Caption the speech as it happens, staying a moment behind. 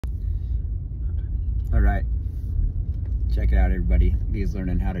All right, check it out, everybody. Leah's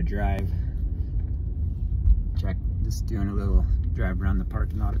learning how to drive. Just doing a little drive around the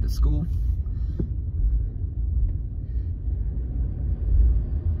parking lot of the school.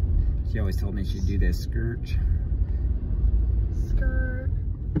 She always told me she'd do this skirt. Skirt.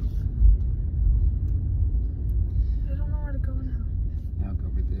 I don't know where to go now. Now go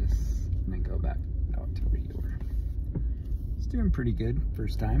over this and then go back out to where you were. It's doing pretty good.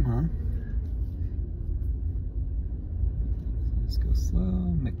 First time, huh? Let's go slow,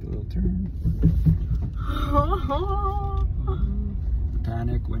 make the little turn.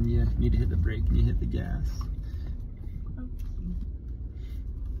 Panic when you need to hit the brake and you hit the gas.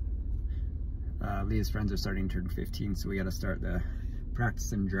 Leah's friends are starting to turn 15, so we got to start the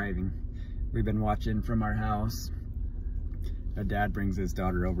practicing driving. We've been watching from our house. Our dad brings his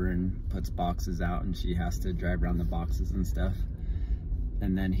daughter over and puts boxes out, and she has to drive around the boxes and stuff.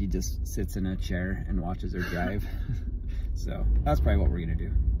 And then he just sits in a chair and watches her drive. So that's probably what we're gonna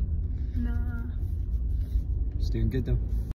do. Nah. She's doing good though.